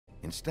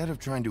instead of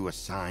trying to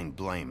assign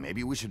blame,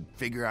 maybe we should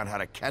figure out how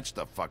to catch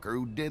the fucker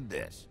who did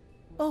this.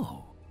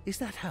 Oh, is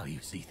that how you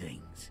see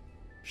things?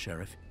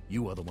 Sheriff,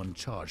 you are the one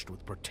charged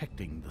with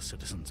protecting the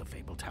citizens of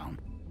Fabletown.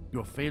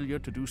 Your failure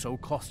to do so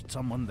cost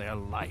someone their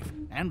life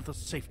and the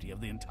safety of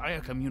the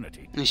entire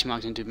community. Ich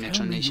mag den Typen jetzt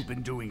Tell schon me nicht. you've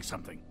been doing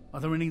something. Are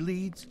there any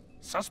leads?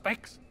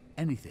 Suspects?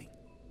 Anything.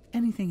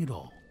 Anything at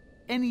all.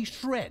 Any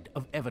shred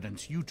of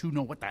evidence you two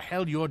know what the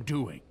hell you're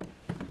doing.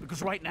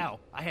 Because right now,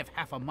 I have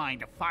half a mind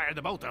to fire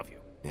the both of you.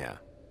 Yeah,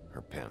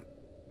 her pimp.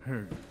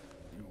 Her...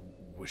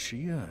 was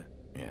she a...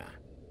 Yeah.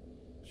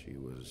 She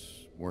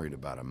was worried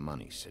about a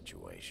money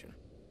situation.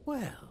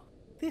 Well,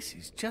 this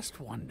is just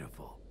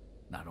wonderful.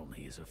 Not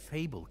only is a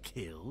Fable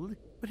killed,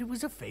 but it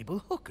was a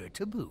Fable hooker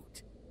to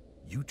boot.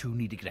 You two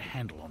need to get a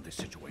handle on this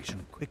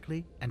situation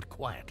quickly and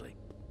quietly.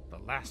 The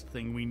last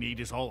thing we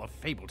need is all of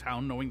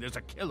Fabletown knowing there's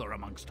a killer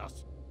amongst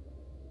us.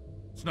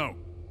 Snow.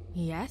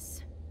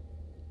 Yes?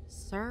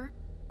 Sir?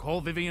 Call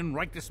Vivian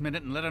right this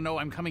minute and let her know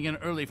I'm coming in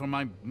early for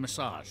my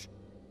massage.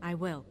 I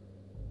will.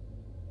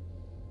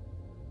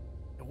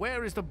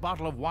 Where is the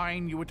bottle of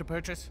wine you were to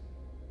purchase?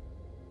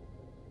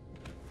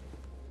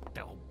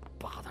 Oh,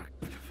 bother.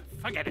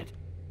 Forget it.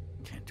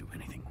 Can't do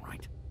anything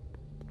right.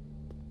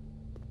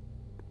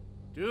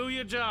 Do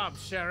your job,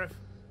 Sheriff.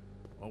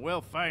 Or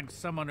we'll find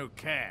someone who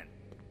can.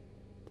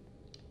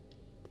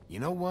 You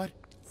know what?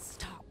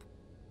 Stop.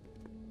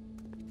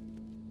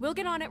 We'll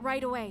get on it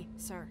right away,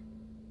 sir.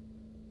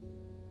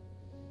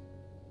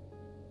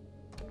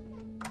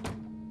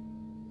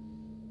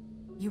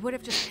 You would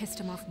have just pissed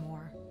him off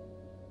more.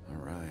 All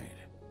right.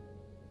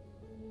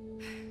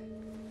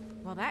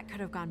 Well, that could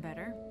have gone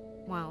better.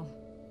 Well,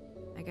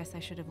 I guess I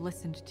should have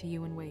listened to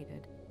you and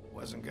waited.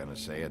 Wasn't gonna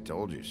say I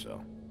told you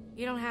so.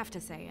 You don't have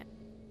to say it.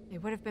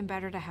 It would have been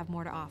better to have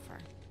more to offer.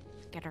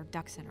 Get our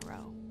ducks in a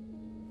row.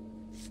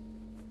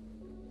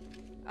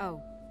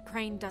 Oh,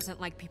 Crane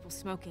doesn't like people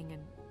smoking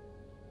and...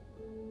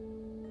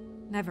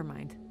 Never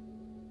mind.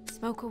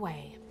 Smoke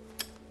away.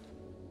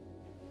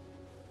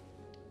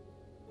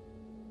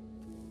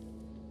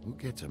 Who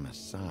gets a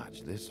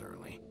massage this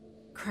early?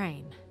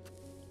 Crane.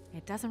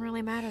 It doesn't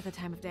really matter the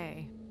time of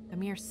day. A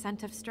mere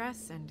scent of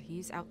stress and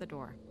he's out the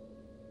door.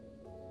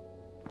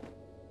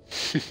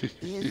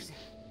 Is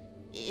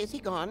he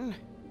gone?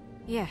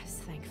 Yes,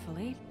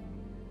 thankfully.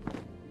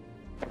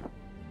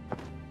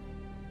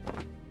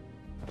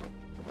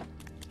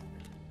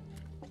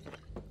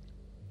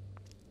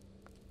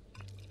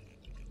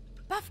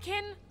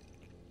 Buffkin!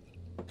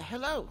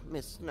 Hello,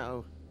 Miss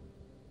Snow.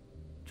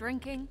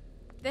 Drinking?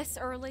 This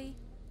early?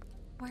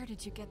 Where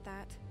did you get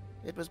that?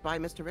 It was by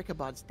Mr.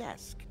 Ichabod's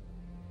desk.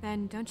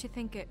 Then don't you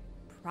think it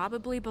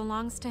probably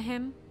belongs to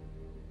him?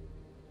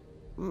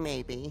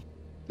 Maybe.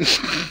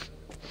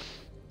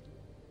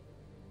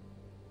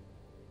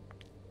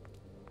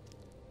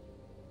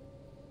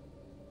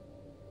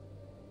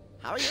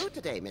 How are you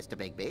today, Mr.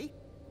 Bigby?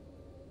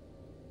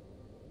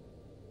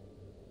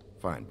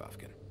 Fine,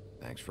 Buffkin.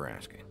 Thanks for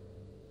asking.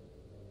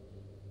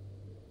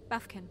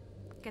 Buffkin,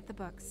 get the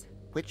books.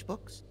 Which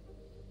books?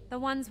 The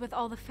ones with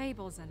all the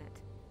fables in it.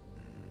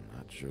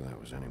 Not sure that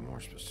was any more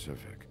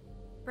specific.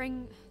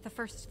 Bring the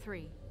first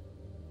 3.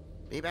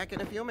 Be back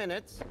in a few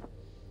minutes.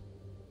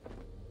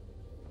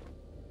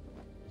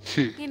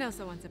 He knows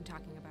the ones I'm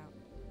talking about.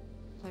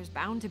 There's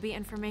bound to be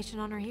information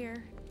on her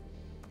here.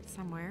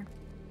 Somewhere.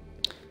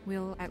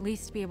 We'll at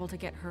least be able to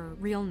get her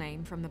real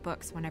name from the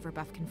books whenever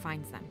Buffkin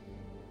finds them.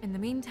 In the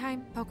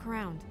meantime, poke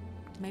around.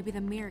 Maybe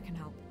the mirror can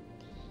help.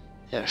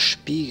 Der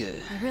Spiegel.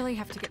 I really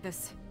have to get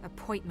this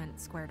appointment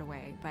squared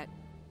away, but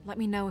let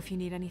me know if you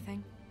need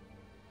anything.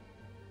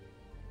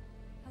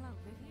 Hello,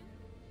 Vivian?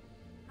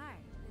 Hi,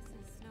 this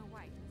is Snow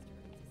White, Mr.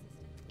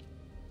 Crude's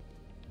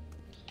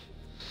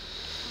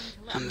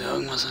assistant. Haben wir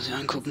irgendwas, was wir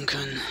angucken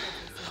können,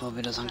 bevor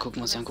wir das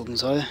angucken, was ich angucken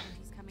soll?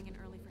 He's coming in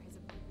early for his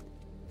appointment.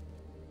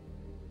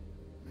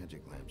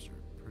 Magic lamps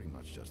are pretty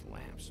much just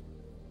lamps,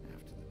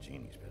 after the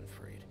genie's been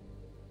freed.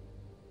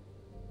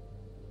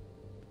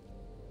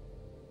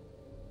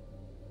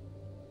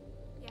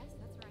 Yes,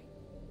 that's right.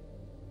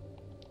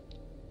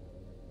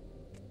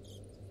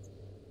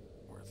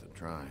 Worth a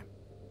try.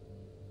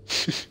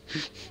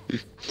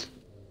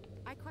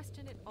 I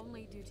questioned it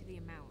only due to the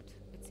amount.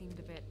 It seemed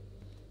a bit...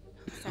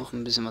 Noch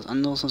ein bisschen was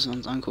anderes, was wir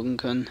uns angucken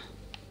können.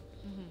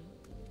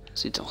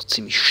 Sieht auch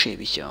ziemlich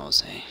schäbig hier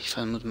aus, ey. Ich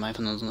vermute mal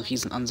einfach nur so eine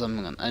riesen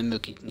Ansammlung an allen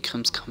möglichen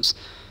Krimskrams.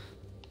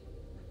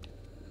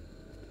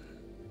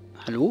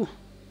 Hallo?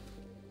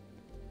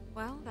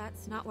 Well,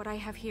 that's not what I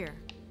have here.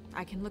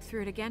 I can look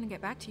through it again and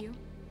get back to you.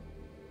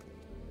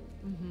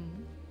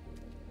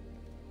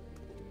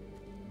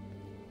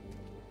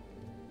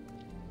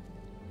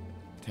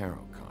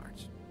 Tarot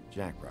cards.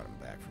 Jack brought them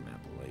back from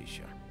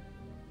Appalachia.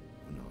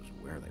 Who knows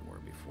where they were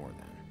before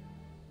then?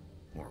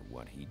 Or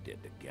what he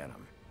did to get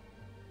them.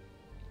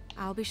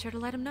 I'll be sure to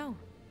let him know.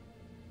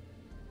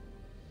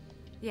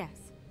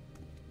 Yes.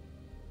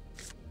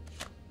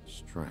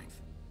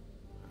 Strength.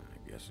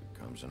 I guess it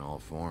comes in all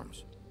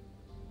forms.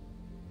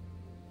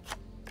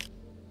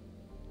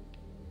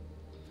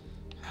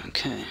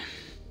 Okay.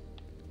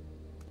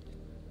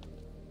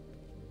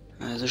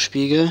 Also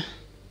Spiegel.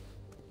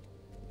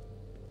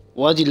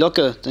 Oh, die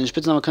Locke. Dein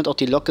Spitzname könnte auch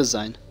die Locke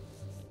sein.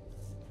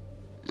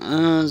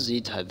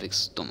 Sieht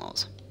halbwegs dumm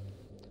aus.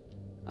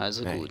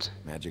 Also Hey, gut.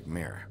 magic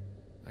mirror.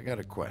 I got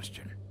a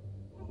question.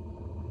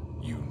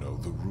 You know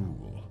the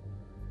rule.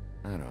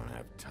 I don't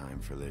have time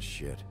for this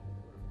shit.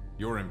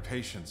 Your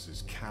impatience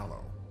is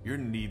callow. You're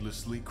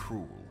needlessly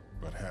cruel,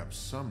 but have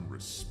some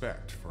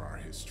respect for our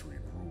history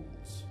and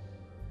rules.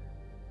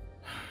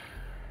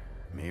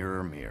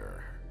 Mirror,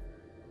 mirror.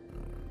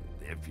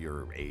 If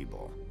you're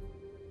able,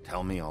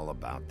 tell me all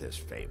about this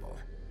fable.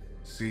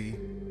 See?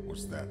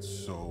 Was that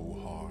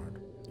so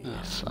hard?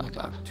 Ah, fuck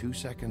up. About 2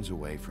 seconds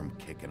away from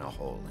kicking a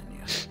hole in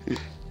you.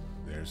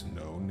 There's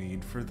no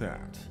need for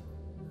that.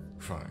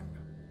 Fine.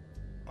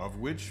 Of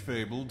which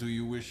fable do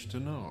you wish to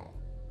know?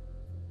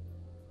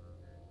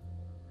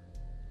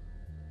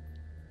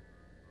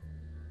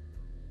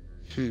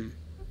 Show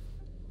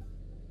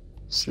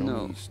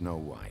Snow. me Snow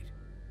White.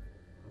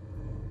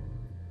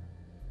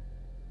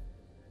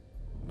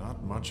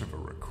 Not much of a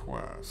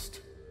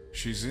request.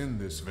 She's in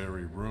this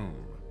very room.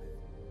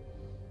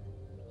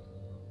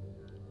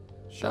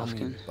 Show me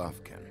Buffkin.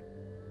 Buffkin.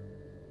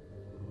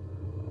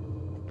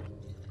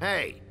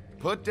 Hey,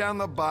 put down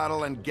the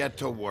bottle and get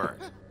to work.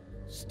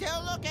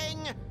 Still looking!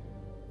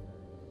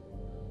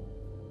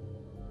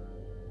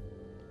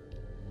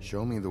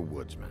 Show me the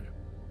woodsman.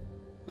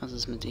 Was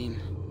ist mit ihm?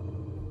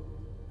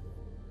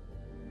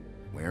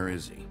 Where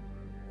is he?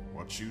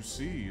 What you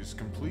see is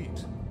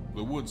complete.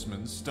 The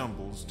woodsman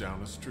stumbles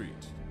down a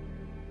street.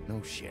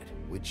 No shit.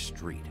 Which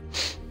street?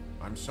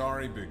 I'm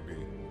sorry,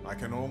 Bigby. I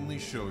can only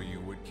show you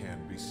what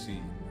can be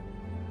seen.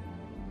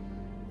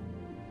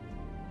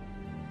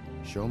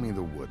 Show me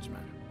the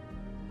woodsman.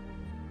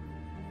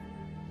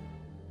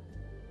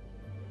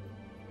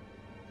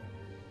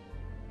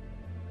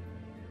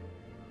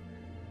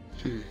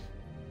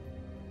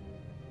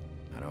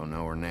 I don't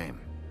know her name.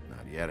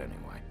 Not yet,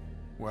 anyway.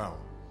 Well,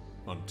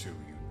 until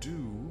you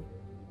do,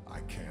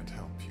 I can't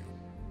help you.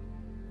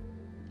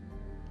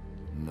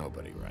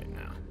 Nobody right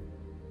now.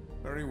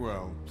 Very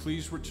well.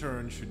 Please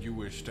return should you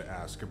wish to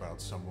ask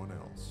about someone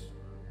else.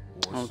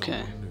 Or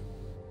Okay. someone new.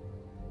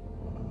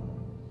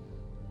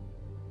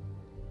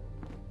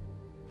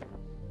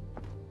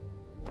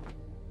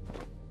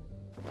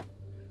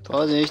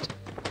 Vorsicht!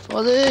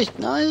 Vorsicht!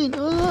 Nein!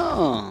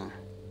 Oh.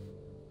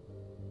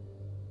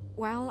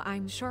 Well,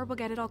 I'm sure we'll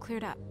get it all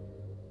cleared up.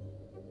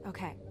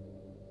 Okay.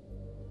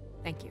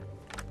 Thank you.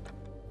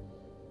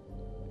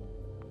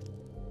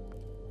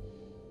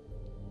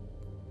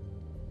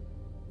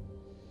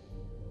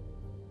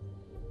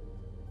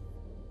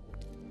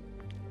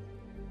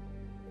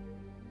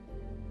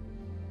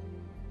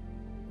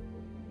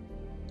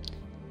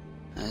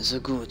 Also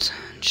gut,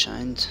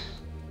 anscheinend.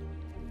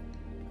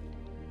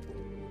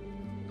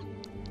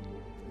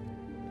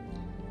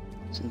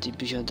 Sind die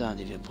Bücher da,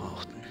 die wir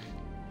brauchten.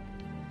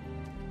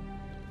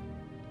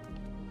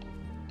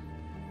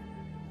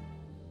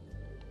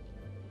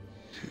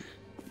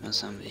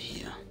 Was haben wir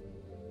hier?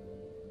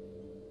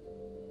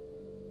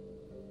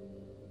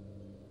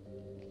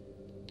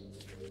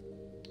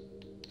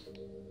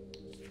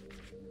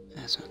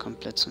 Erstmal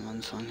komplett zum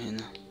Anfang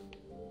hin.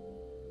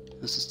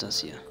 Was ist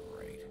das hier?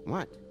 Great.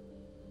 What?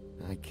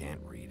 I can't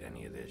read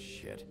any of this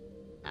shit.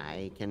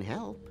 I can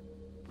help.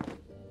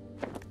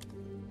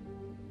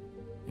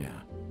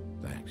 Yeah,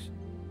 thanks.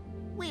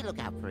 We look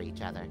out for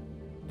each other.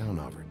 Don't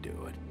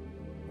overdo it.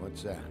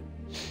 What's that?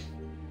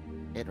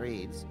 It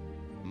reads,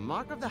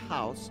 Mark of the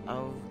House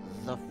of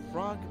the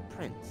Frog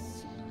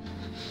Prince.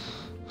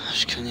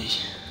 Ich kann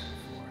nicht.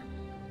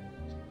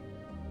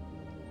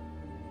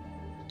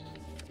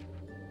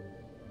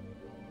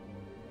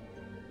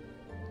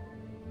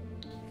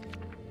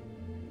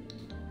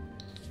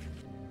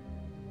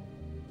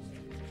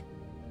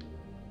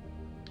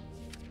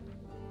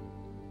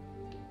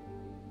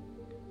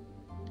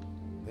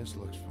 This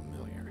looks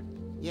familiar.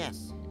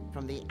 Yes,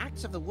 from the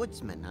Acts of the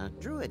Woodsman, a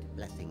druid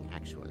blessing,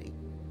 actually.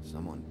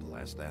 Someone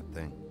bless that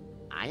thing.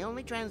 I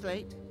only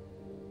translate.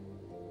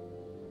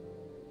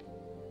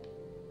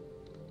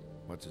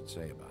 What's it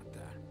say about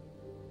that?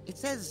 It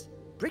says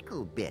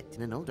bricklebit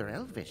in an older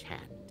elvish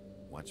hand.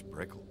 What's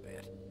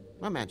bricklebit?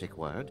 A magic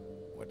word.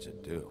 What's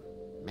it do?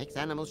 Makes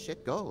animals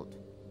shit gold.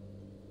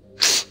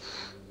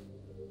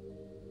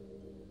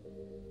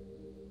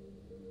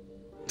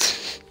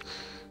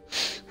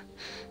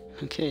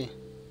 Okay.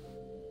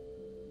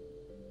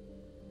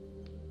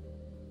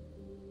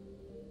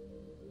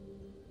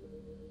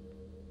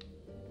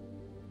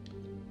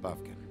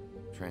 Buffkin.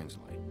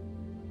 Translate.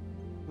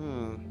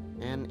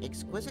 An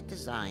exquisite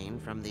design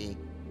from the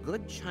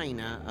good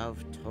china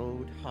of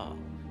Toad Hall.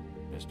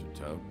 Mr.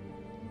 Toad?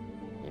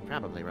 He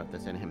probably wrote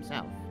this in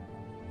himself.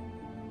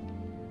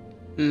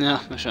 Ja,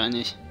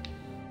 wahrscheinlich.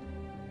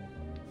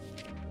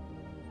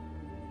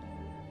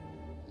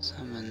 Was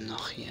haben wir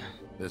noch hier?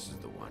 This is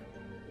the one.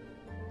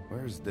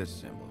 Where's this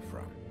symbol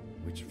from?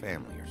 Which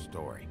family or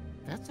story?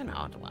 That's an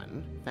odd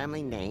one.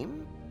 Family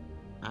name?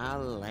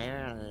 I'll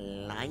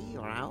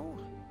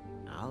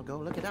go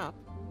look it up.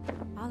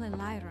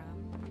 Alilira.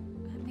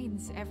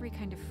 means every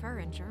kind of fur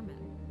in German.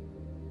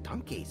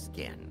 Donkey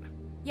skin.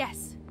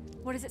 Yes.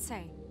 What does it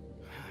say?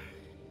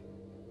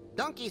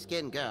 Donkey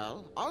skin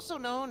girl, also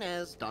known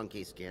as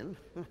donkey skin,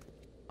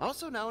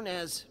 also known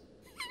as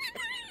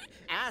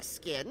ass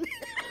skin,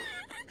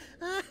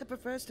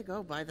 prefers to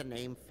go by the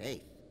name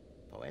Faith.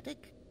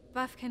 Poetic?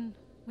 Buffkin,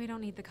 we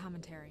don't need the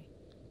commentary.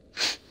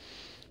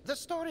 The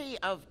story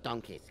of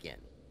Donkey Skin.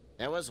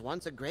 There was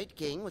once a great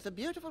king with a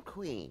beautiful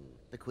queen.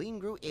 The queen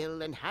grew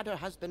ill and had her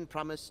husband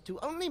promise to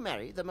only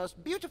marry the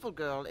most beautiful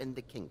girl in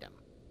the kingdom.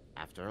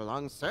 After a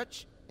long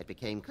search, it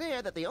became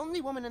clear that the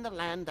only woman in the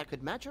land that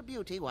could match her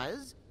beauty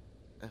was...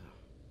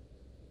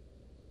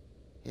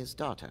 his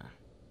daughter,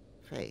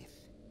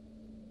 Faith.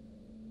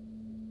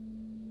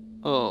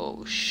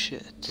 Oh,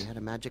 shit. She had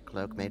a magic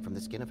cloak made from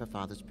the skin of her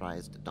father's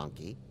prized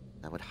donkey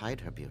that would hide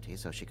her beauty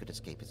so she could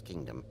escape his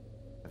kingdom.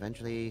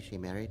 Eventually, she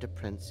married a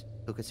prince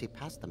who could see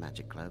past the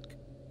magic cloak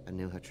and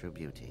knew her true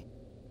beauty.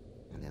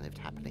 And they lived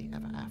happily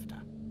ever after.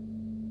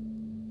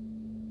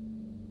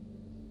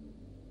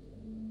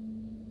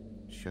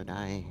 Should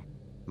I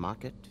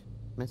mark it,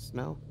 Miss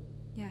Snow?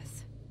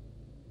 Yes.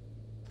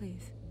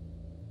 Please.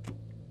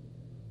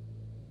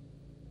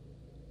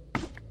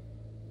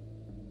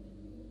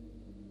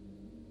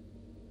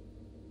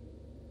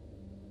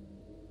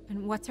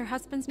 And what's her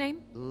husband's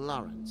name?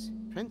 Lawrence.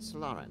 Prince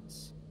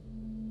Lawrence.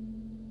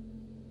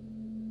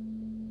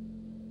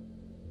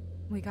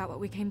 We got what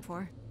we came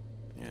for.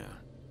 Yeah.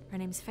 Her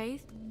name's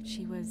Faith.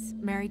 She was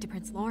married to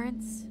Prince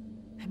Lawrence.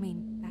 I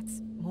mean,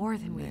 that's more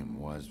than we... Name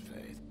was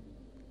Faith.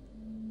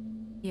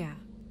 Yeah.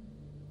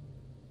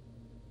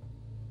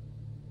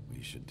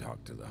 We should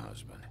talk to the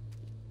husband.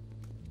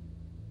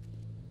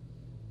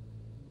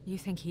 You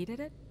think he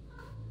did it?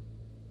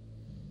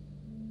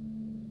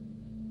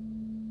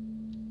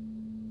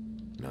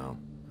 No,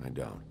 I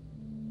don't.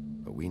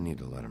 But we need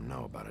to let him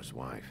know about his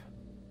wife.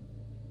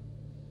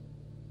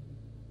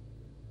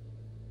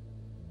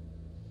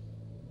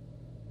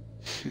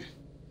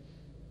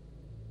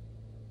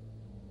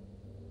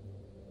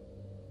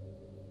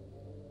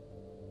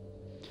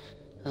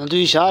 Das ist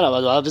natürlich schade,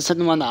 aber du bist halt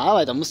nur mal in der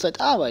Arbeit, da musst du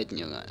halt arbeiten,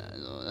 Junge.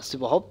 Also, dass du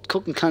überhaupt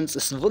gucken kannst,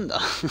 ist ein Wunder.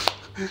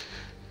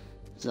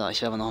 So,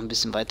 ich werde aber noch ein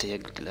bisschen weiter hier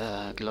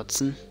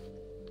glotzen.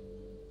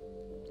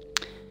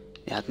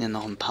 Wir hatten ja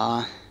noch ein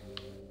paar...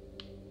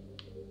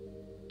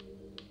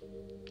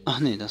 Ach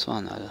nee, das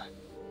waren alle.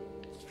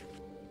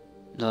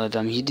 Wir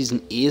haben hier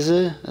diesen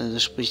Esel, also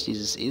sprich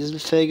dieses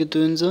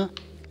Eselfellgedönse.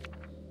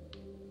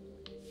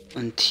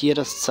 Und hier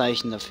das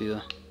Zeichen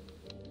dafür.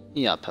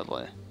 Ja,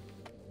 Perwoll.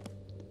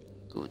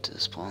 Gut,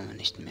 das brauchen wir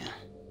nicht mehr.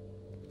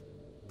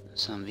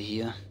 Was haben wir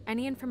hier?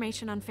 Any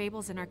information on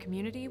fables in our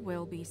community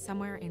will be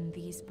somewhere in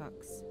these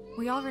books.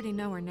 We already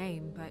know her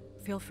name, but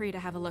feel free to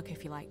have a look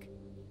if you like.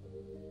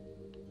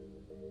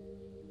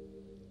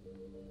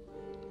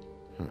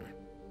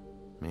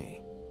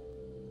 Me.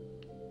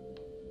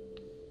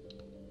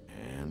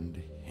 And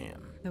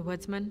him. The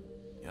woodsman?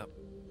 Yep.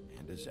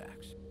 And his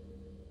axe.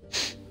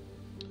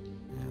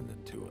 And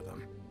the two of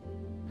them.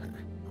 I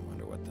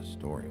wonder what the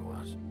story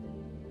was.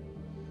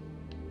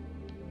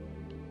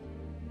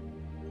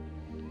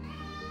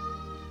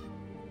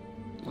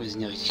 Oh, die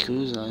sind ja richtig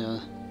größer, ja.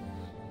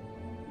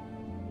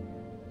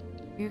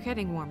 You're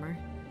getting warmer.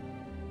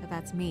 But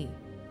that's me.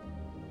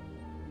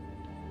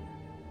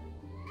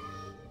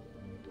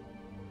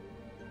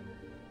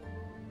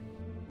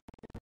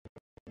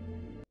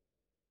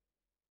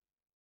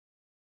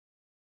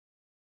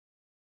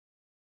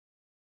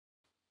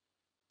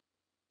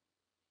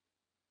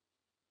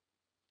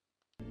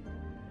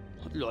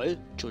 Lol,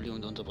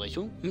 Entschuldigung die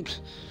Unterbrechung.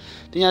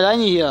 Bin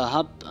alleine hier,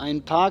 hab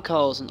ein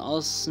Parkhaus und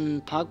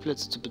außen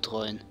Parkplätze zu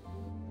betreuen.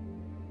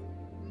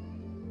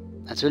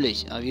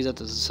 Natürlich, aber wie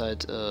gesagt, das ist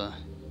halt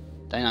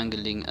deine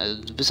Angelegenheit.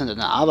 Also du bist an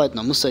deiner Arbeit und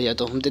dann musst du dich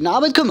halt auch um deine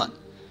Arbeit kümmern.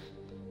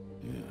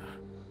 Yeah,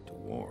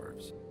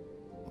 dwarves.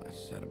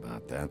 Less said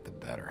about that, the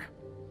better.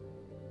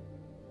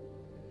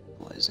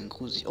 Boah, die sind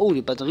gruselig. Oh,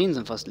 die Batterien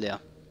sind fast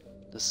leer.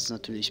 Das ist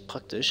natürlich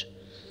praktisch.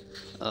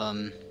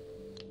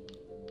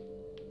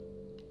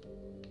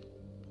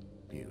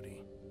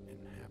 Beauty in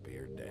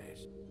happier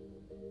days.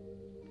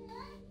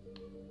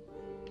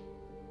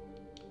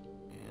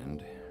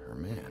 And her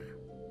man,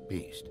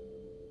 Beast.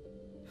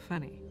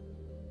 Funny.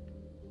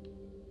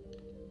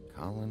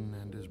 Colin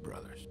and his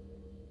brothers.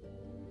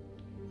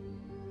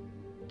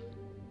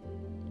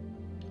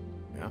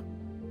 Yeah,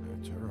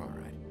 that's her, all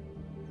right.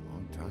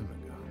 Long time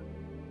ago.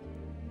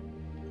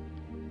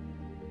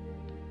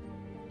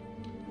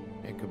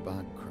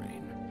 Ichabod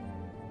Crane.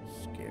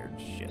 Scared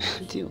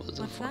shitless. Die Hose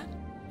What's voll. that?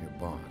 Your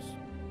boss.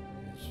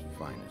 His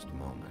finest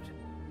moment.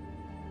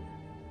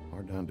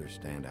 Hard to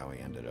understand how he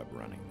ended up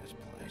running this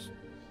place.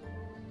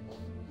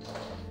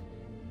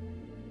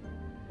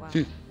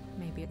 Well,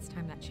 maybe it's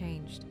time that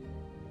changed.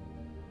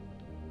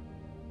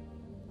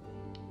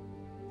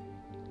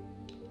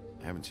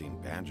 I haven't seen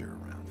Badger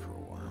around for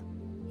a while.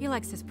 He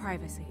likes his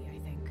privacy, I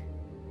think.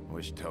 I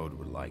wish Toad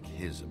would like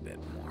his a bit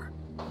more.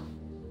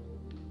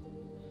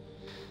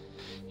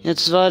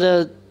 Jetzt war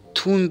der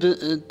Thun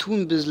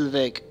ein bisschen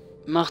weg.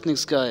 Macht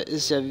nix geil.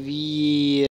 Ist ja wie